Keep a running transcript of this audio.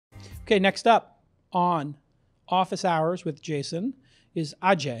Okay, next up on Office Hours with Jason is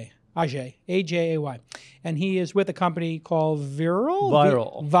Ajay, A-J-A-Y. And he is with a company called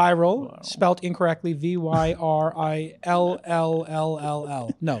Vyrill? Vyrill, spelt incorrectly, V-Y-R-I-L-L-L-L-L.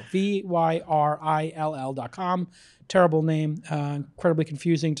 No, VYRILL.com. Terrible name, incredibly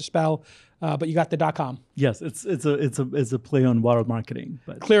confusing to spell, but you got the .com. Yes, it's a play on viral marketing.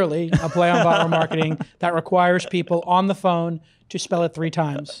 But clearly, a play on viral marketing that requires people on the phone to spell it 3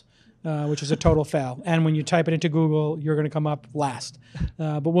 times. Which is a total fail. And when you type it into Google, you're going to come up last.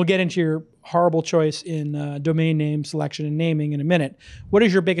 But we'll get into your horrible choice in domain name selection and naming in a minute. What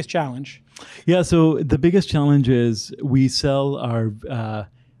is your biggest challenge? Yeah, so the biggest challenge is we sell our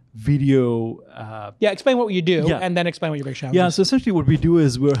video. Explain what you do and then explain what your biggest challenge is. Yeah, so essentially what we do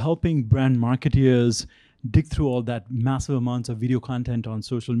is we're helping brand marketeers dig through all that massive amounts of video content on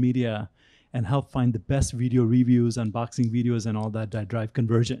social media and help find the best video reviews, unboxing videos, and all that drive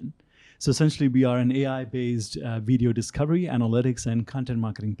conversion. So essentially, we are an AI-based video discovery, analytics, and content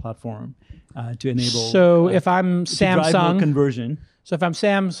marketing platform to enable. So if I'm Samsung, drive more conversion. So if I'm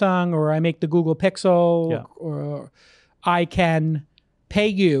Samsung, or I make the Google Pixel, or I can pay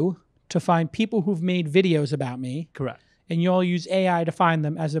you to find people who've made videos about me. Correct. And you'll use AI to find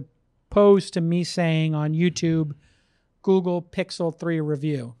them, as opposed to me saying on YouTube, Google Pixel 3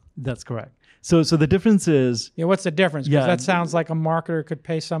 review. That's correct. So the difference is... Yeah, what's the difference? Because that sounds like a marketer could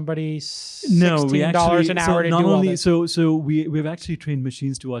pay somebody $16 an hour to do all this. So we've actually trained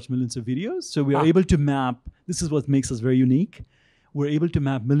machines to watch millions of videos. So we are able to map... This is what makes us very unique. We're able to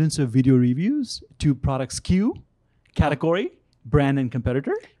map millions of video reviews to product SKU, category, brand, and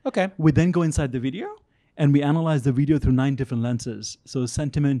competitor. Okay. We then go inside the video, and we analyze the video through 9 different lenses. So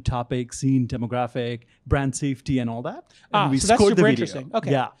sentiment, topic, scene, demographic, brand safety, and all that. And we so that's score super the video. Interesting.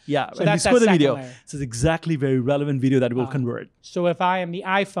 Okay. Yeah. So and that's we score the video. layer. So it's exactly very relevant video that will convert. So if I am the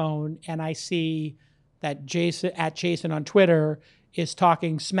iPhone and I see that Jason on Twitter is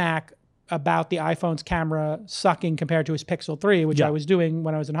talking smack about the iPhone's camera sucking compared to his Pixel 3, which I was doing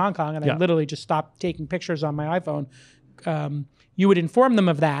when I was in Hong Kong, and I literally just stopped taking pictures on my iPhone, you would inform them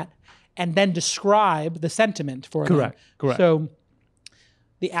of that and then describe the sentiment for them. Correct. So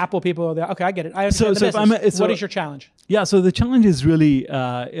the Apple people are there. Okay, I get it. I understand the business. What is your challenge? Yeah, so the challenge is really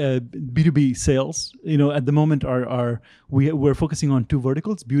B2B sales. At the moment, we're focusing on 2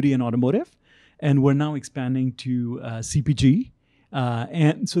 verticals, beauty and automotive, and we're now expanding to CPG.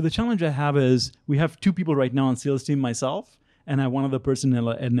 And so the challenge I have is we have 2 people right now on sales team, myself, and I have one other person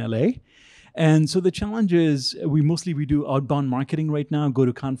in LA. And so the challenge is we do outbound marketing right now, go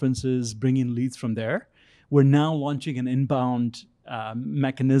to conferences, bring in leads from there. We're now launching an inbound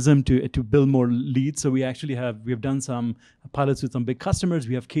mechanism to build more leads. So we have done some pilots with some big customers.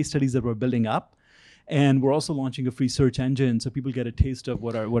 We have case studies that we're building up. And we're also launching a free search engine so people get a taste of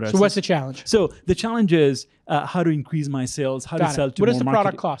what our So what's the challenge? So the challenge is how to increase my sales, how to sell to more marketing. What does the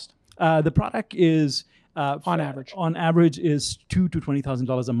product cost? The product is... on average? On average is $2,000 to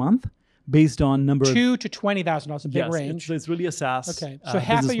 $20,000 a month. Based on number of... $2,000 to $20,000, a big range. It's really a SaaS. Okay, so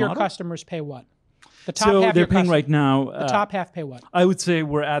half of your customers pay what? The top so half they're paying right now. The top half pay what? I would say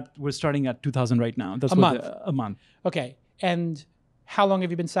we're starting at $2,000 right now. That's a month. A month. Okay, and how long have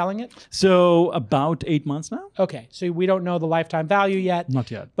you been selling it? So about 8 months now. Okay, so we don't know the lifetime value yet.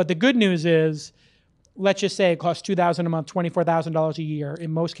 Not yet. But the good news is, let's just say it costs $2,000 a month, $24,000 a year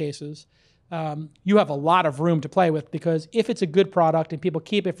in most cases. You have a lot of room to play with, because if it's a good product and people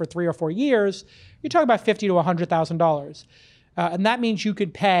keep it for 3 or 4 years, you're talking about $50,000 to $100,000. And that means you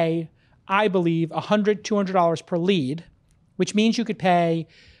could pay, I believe, $100, $200 per lead, which means you could pay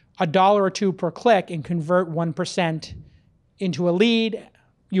 $1 or $2 per click and convert 1% into a lead.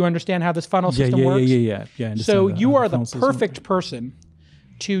 You understand how this funnel system works? Yeah. So you are the perfect person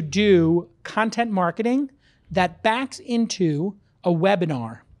to do content marketing that backs into a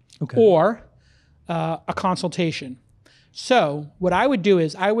webinar. Okay. Or a consultation. So what I would do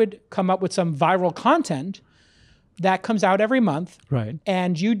is I would come up with some viral content that comes out every month. Right.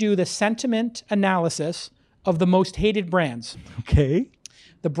 And you do the sentiment analysis of the most hated brands. Okay.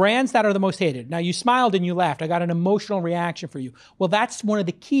 The brands that are the most hated. Now, you smiled and you laughed. I got an emotional reaction for you. Well, that's one of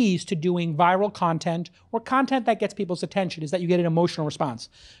the keys to doing viral content or content that gets people's attention, is that you get an emotional response.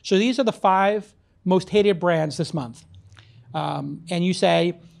 So these are the 5 most hated brands this month. And you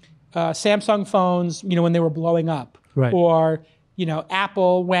say... Samsung phones, when they were blowing up, right. Or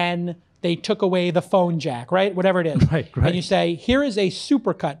Apple when they took away the phone jack, right? Whatever it is, right. And you say, here is a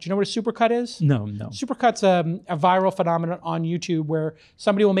supercut. Do you know what a supercut is? No. Supercut's a viral phenomenon on YouTube where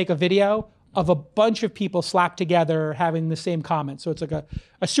somebody will make a video of a bunch of people slapped together having the same comment. So it's like a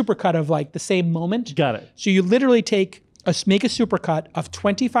supercut of like the same moment. Got it. So you literally take make a supercut of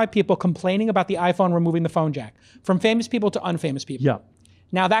 25 people complaining about the iPhone removing the phone jack, from famous people to unfamous people. Yeah.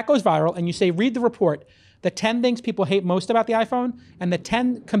 Now that goes viral, and you say, read the report, the 10 things people hate most about the iPhone, and the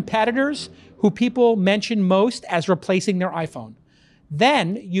 10 competitors who people mention most as replacing their iPhone.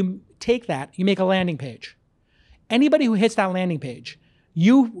 Then you take that, you make a landing page. Anybody who hits that landing page,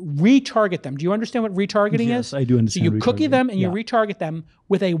 you retarget them. Do you understand what retargeting is? Yes, I do understand. So you cookie retargeting. them and you retarget them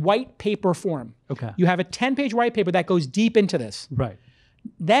with a white paper form. Okay. You have a 10-page white paper that goes deep into this. Right.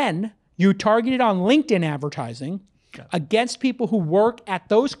 Then you target it on LinkedIn advertising against people who work at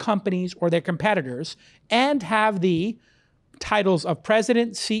those companies or their competitors and have the titles of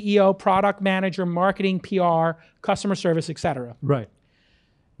president, CEO, product manager, marketing, PR, customer service, etc. Right.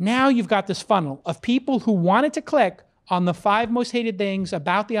 Now you've got this funnel of people who wanted to click on the 5 most hated things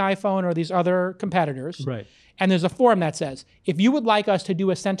about the iPhone or these other competitors. Right. And there's a form that says, if you would like us to do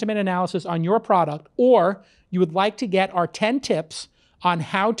a sentiment analysis on your product, or you would like to get our 10 tips on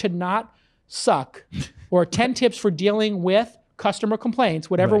how to not suck, or 10 tips for dealing with customer complaints,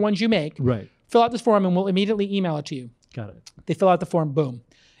 whatever ones you make, fill out this form and we'll immediately email it to you. Got it. They fill out the form, boom.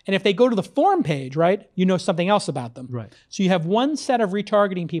 And if they go to the form page, right, you know something else about them. Right. So you have one set of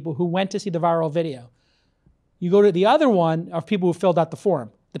retargeting people who went to see the viral video. You go to the other one of people who filled out the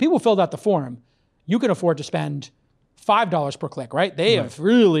form. The people who filled out the form, you can afford to spend $5 per click, right? They have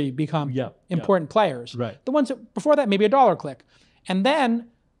really become important players. Right. The ones that, before that, maybe $1 a click. And then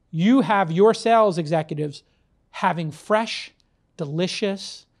you have your sales executives having fresh,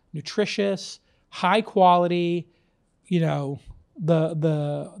 delicious, nutritious, high quality, you know,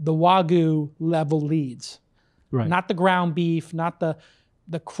 the Wagyu level leads. Right. Not the ground beef, not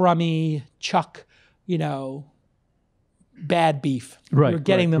the crummy chuck, you know, bad beef. Right. You're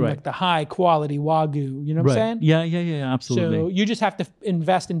getting them like the high quality Wagyu, you know what I'm saying? Yeah, absolutely. So you just have to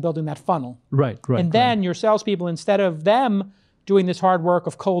invest in building that funnel. Right. And then your salespeople, instead of them doing this hard work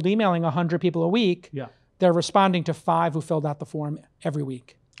of cold emailing 100 people a week, they're responding to 5 who filled out the form every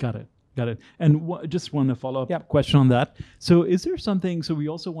week. Got it. And just want to follow up question on that. So is there something, so we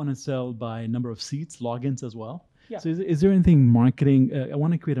also want to sell by number of seats, logins as well. Yeah. So is there anything marketing, I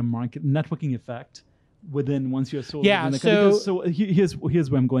want to create a networking effect within once you're sold. Yeah. So here's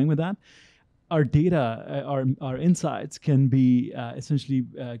where I'm going with that. Our data, our insights can be essentially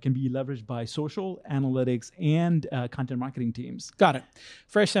can be leveraged by social analytics and content marketing teams. Got it.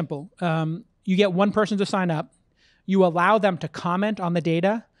 Very simple. You get one person to sign up. You allow them to comment on the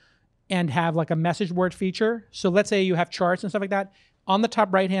data and have like a message board feature. So let's say you have charts and stuff like that. On the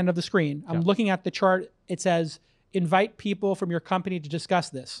top right hand of the screen, I'm looking at the chart. It says, invite people from your company to discuss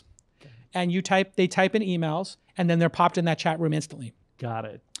this. And they type in emails, and then they're popped in that chat room instantly. Got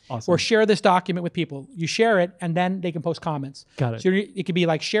it. Awesome. Or share this document with people. You share it, and then they can post comments. Got it. So it could be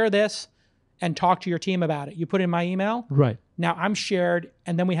like, share this and talk to your team about it. You put in my email. Right. Now I'm shared,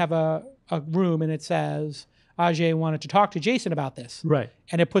 and then we have a room, and it says, Ajay wanted to talk to Jason about this. Right.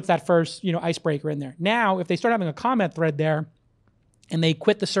 And it puts that first, icebreaker in there. Now, if they start having a comment thread there, and they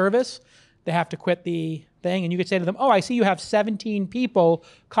quit the service, they have to quit the thing, and you could say to them, oh, I see you have 17 people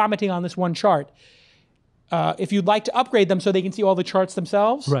commenting on this one chart. If you'd like to upgrade them so they can see all the charts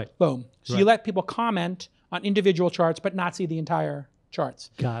themselves, boom. So you let people comment on individual charts, but not see the entire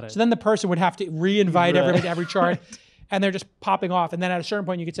charts. Got it. So then the person would have to re-invite everybody to every chart, and they're just popping off. And then at a certain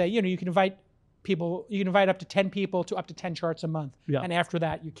point, you could say, you can invite people, you can invite up to 10 people to up to 10 charts a month. Yeah. And after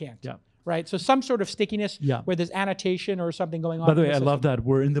that, you can't. Yeah. Right? So some sort of stickiness where there's annotation or something going on. By the way, I love that.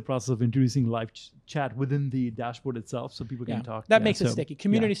 We're in the process of introducing live chat within the dashboard itself so people can talk. That makes it sticky.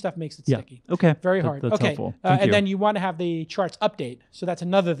 Community stuff makes it sticky. Okay. Very hard. That's helpful. And then you want to have the charts update. So that's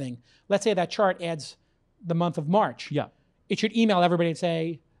another thing. Let's say that chart adds the month of March. Yeah. It should email everybody and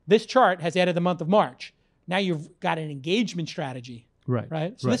say, this chart has added the month of March. Now you've got an engagement strategy.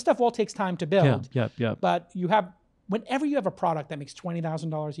 Right. So this stuff all takes time to build. Yeah. But whenever you have a product that makes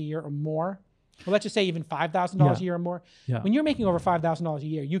 $20,000 a year or more, well, let's just say even $5,000 a year or more. Yeah. When you're making over $5,000 a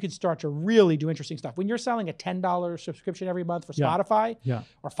year, you can start to really do interesting stuff. When you're selling a $10 subscription every month for Spotify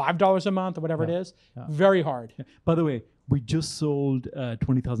or $5 a month or whatever it is, very hard. Yeah. By the way, we just sold a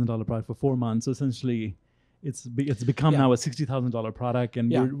 $20,000 product for 4 months. So essentially, it's become now a $60,000 product,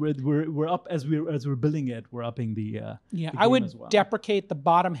 and we're up as we're building it. We're upping the I would deprecate the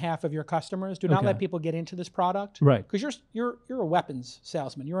bottom half of your customers. Do not let people get into this product, right? Because you're a weapons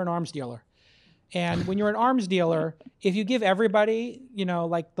salesman. You're an arms dealer, and when you're an arms dealer, if you give everybody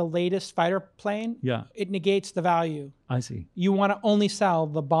like the latest fighter plane, it negates the value. I see. You want to only sell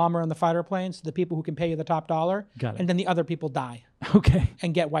the bomber and the fighter planes to the people who can pay you the top dollar. Got it. And then the other people die. Okay.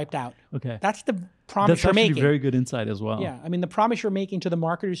 And get wiped out. Okay. That's the promise you're making. That's actually very good insight as well. Yeah. I mean, the promise you're making to the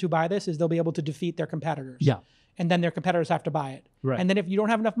marketers who buy this is they'll be able to defeat their competitors. Yeah. and then their competitors have to buy it. Right. And then if you don't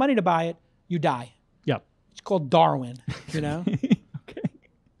have enough money to buy it, you die. Yeah. It's called Darwin, you know? Okay.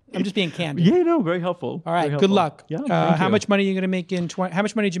 I'm just being candid. Yeah, no, very helpful. All right, Very good helpful. luck. Yeah, how thank you. much money are you going to make in how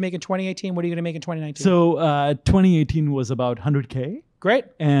much money did you make in 2018? What are you going to make in 2019? So 2018 was about 100K. Great.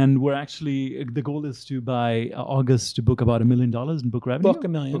 And we're actually, the goal is to by August to book about $1 million in book revenue. Book $1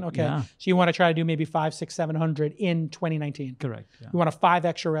 million. Okay. Yeah. So you want to try to do maybe 5, 6, 700 in 2019. Correct. Yeah. You want a 5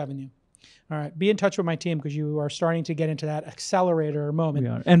 extra revenue. All right. Be in touch with my team because you are starting to get into that accelerator moment. We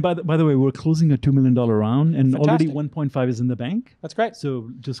are. And by the way, we're closing a $2 million round and already Fantastic. 1.5 is in the bank. That's great.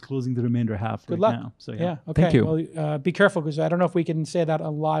 So just closing the remainder half Good right luck. now. So Yeah. Okay. Thank you. Well, be careful because I don't know if we can say that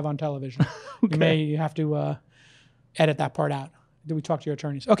live on television. You may have to edit that part out. Did we talk to your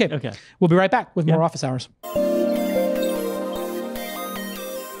attorneys? Okay. Okay. We'll be right back with more office hours.